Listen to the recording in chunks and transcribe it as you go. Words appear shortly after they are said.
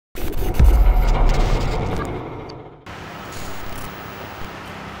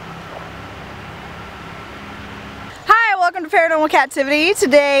Paranormal Captivity.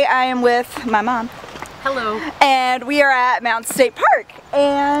 Today I am with my mom. Hello. And we are at Mound State Park.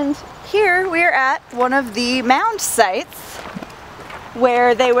 And here we are at one of the mound sites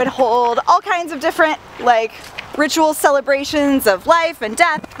where they would hold all kinds of different like ritual celebrations of life and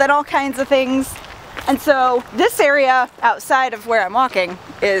death and all kinds of things. And so this area outside of where I'm walking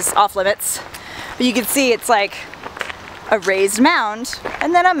is off limits. But you can see it's like a raised mound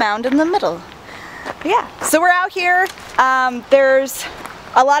and then a mound in the middle. Yeah, so we're out here. There's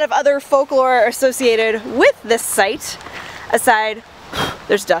a lot of other folklore associated with this site, aside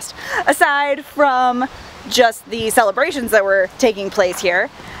from just the celebrations that were taking place here.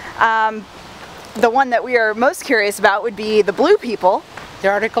 The one that we are most curious about would be the blue people. The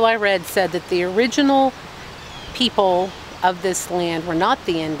article I read said that the original people of this land were not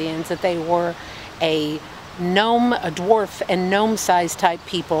the Indians, that they were a dwarf and gnome-sized type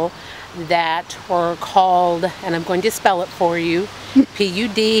people that were called, and I'm going to spell it for you,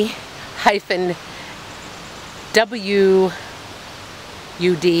 PUD-WUD-IES,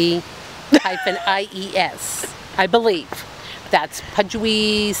 I believe. That's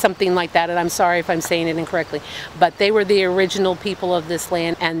Pudjui, something like that, and I'm sorry if I'm saying it incorrectly. But they were the original people of this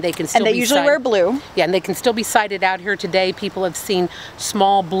land, and they can still be And they usually wear blue. Yeah, and they can still be sighted out here today. People have seen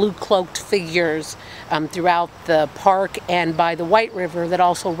small blue cloaked figures throughout the park and by the White River that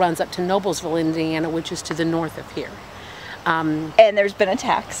also runs up to Noblesville, Indiana, which is to the north of here. And there's been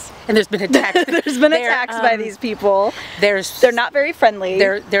attacks. And there's been attacks. There's been attacks by these people. They're not very friendly.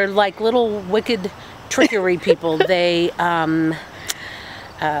 They're like little wicked trickery people. They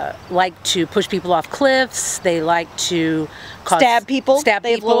like to push people off cliffs. They like to stab people. They have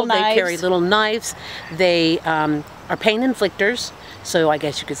little knives. They carry little knives. They are pain inflictors. So I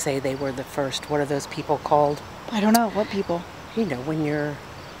guess you could say they were the first. What are those people called? I don't know. What people? You know, when you're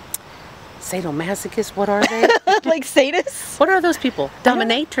sadomasochists, what are they? Like sadists? What are those people?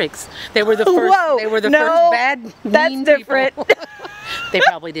 Dominatrix. They were the first. Whoa, they were the no, first bad, mean that's different. people. They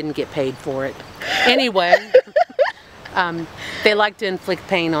probably didn't get paid for it. Anyway, they like to inflict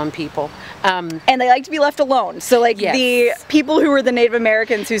pain on people. And they like to be left alone. So like yes. The people who were the Native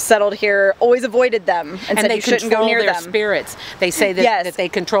Americans who settled here always avoided them and said they you shouldn't go near their them. Spirits. They say that, yes. that they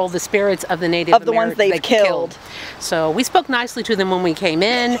control the spirits of the Native of the ones they've killed. So we spoke nicely to them when we came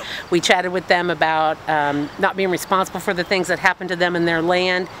in. We chatted with them about not being responsible for the things that happened to them in their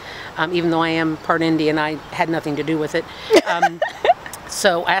land. Even though I am part Indian, I had nothing to do with it.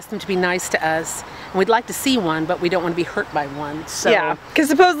 So I asked them to be nice to us. And we'd like to see one, but we don't want to be hurt by one. So yeah, because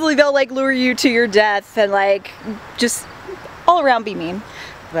supposedly they'll like lure you to your death and like just all around be mean.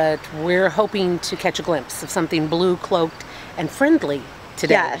 But we're hoping to catch a glimpse of something blue, cloaked, and friendly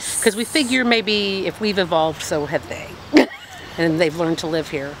today. Yes. Because we figure maybe if we've evolved, so have they. And they've learned to live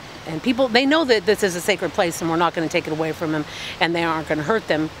here. And people, they know that this is a sacred place and we're not going to take it away from them and they aren't going to hurt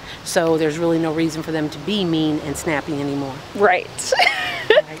them. So there's really no reason for them to be mean and snappy anymore. Right.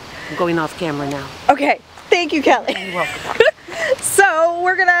 Right. I'm going off camera now. Okay. Thank you, Kelly. You're welcome. So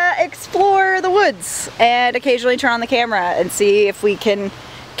we're going to explore the woods and occasionally turn on the camera and see if we can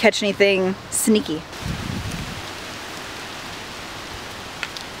catch anything sneaky.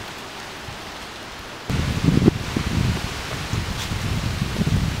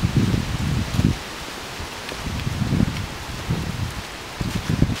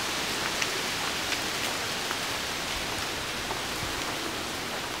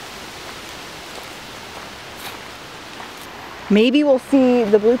 Maybe we'll see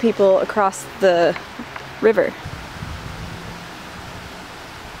the blue people across the river.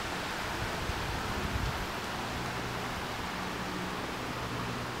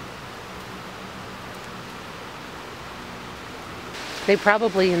 They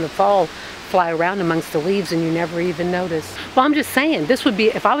probably in the fall fly around amongst the leaves and you never even notice. Well, I'm just saying, this would be,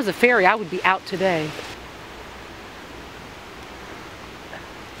 if I was a fairy, I would be out today.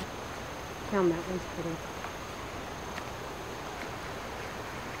 Found that one's pretty.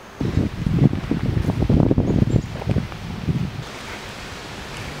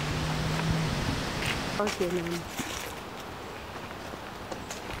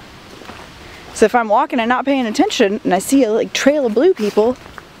 So if I'm walking and not paying attention and I see a like trail of blue people,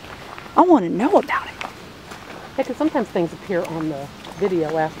 I want to know about it. Yeah, because sometimes things appear on the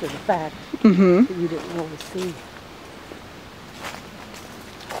video after the fact that you didn't really see.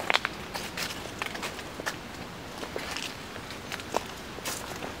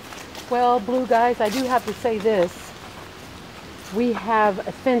 Well, blue guys, I do have to say this. We have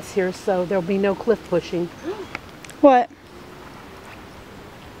a fence here, so there'll be no cliff pushing. What?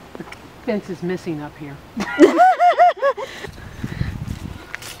 The fence is missing up here.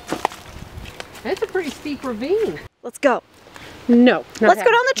 It's a pretty steep ravine. Let's go. No. Let's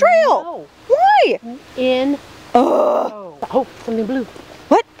go down the trail. No. Why? Oh, something blue.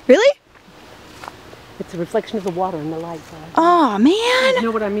 What? Really? It's a reflection of the water in the light. Oh man. You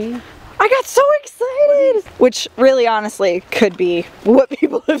know what I mean? I got so excited. Which really honestly could be what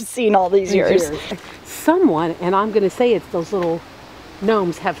people have seen all these years. Someone, and I'm going to say it's those little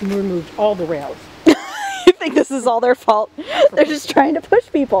gnomes, have removed all the rails. You think this is all their fault? They're just trying to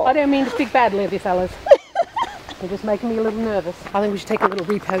push people. I don't mean to speak badly of you fellas. They're just making me a little nervous. I think we should take a little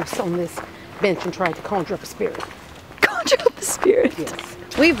repose on this bench and try to conjure up a spirit. Conjure up a spirit? Yes.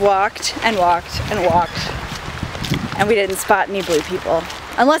 We've walked and walked and walked, and we didn't spot any blue people.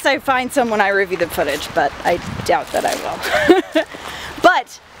 Unless I find some when I review the footage, but I doubt that I will.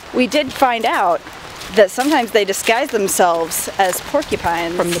 But we did find out that sometimes they disguise themselves as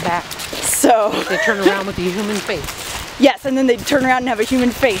porcupines. From the back. So they turn around with a human face. Yes, and then they'd turn around and have a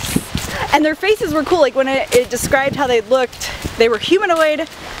human face. And their faces were cool, like when it described how they looked, they were humanoid,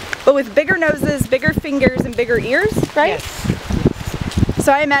 but with bigger noses, bigger fingers, and bigger ears, right? Yes.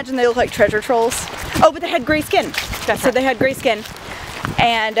 So I imagine they look like treasure trolls. Oh, but they had gray skin. So they had gray skin.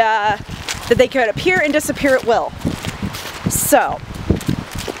 And that they could appear and disappear at will. So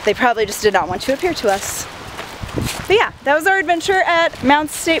they probably just did not want to appear to us. But yeah, that was our adventure at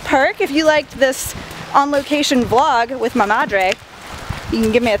Mounds State Park. If you liked this on-location vlog with my madre, you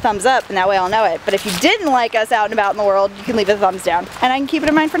can give me a thumbs up and that way I'll know it. But if you didn't like us out and about in the world, you can leave a thumbs down and I can keep it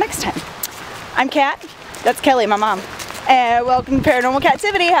in mind for next time. I'm Kat, that's Kelly, my mom. And welcome to Paranormal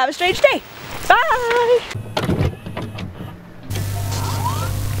Kativity. Have a strange day. Bye!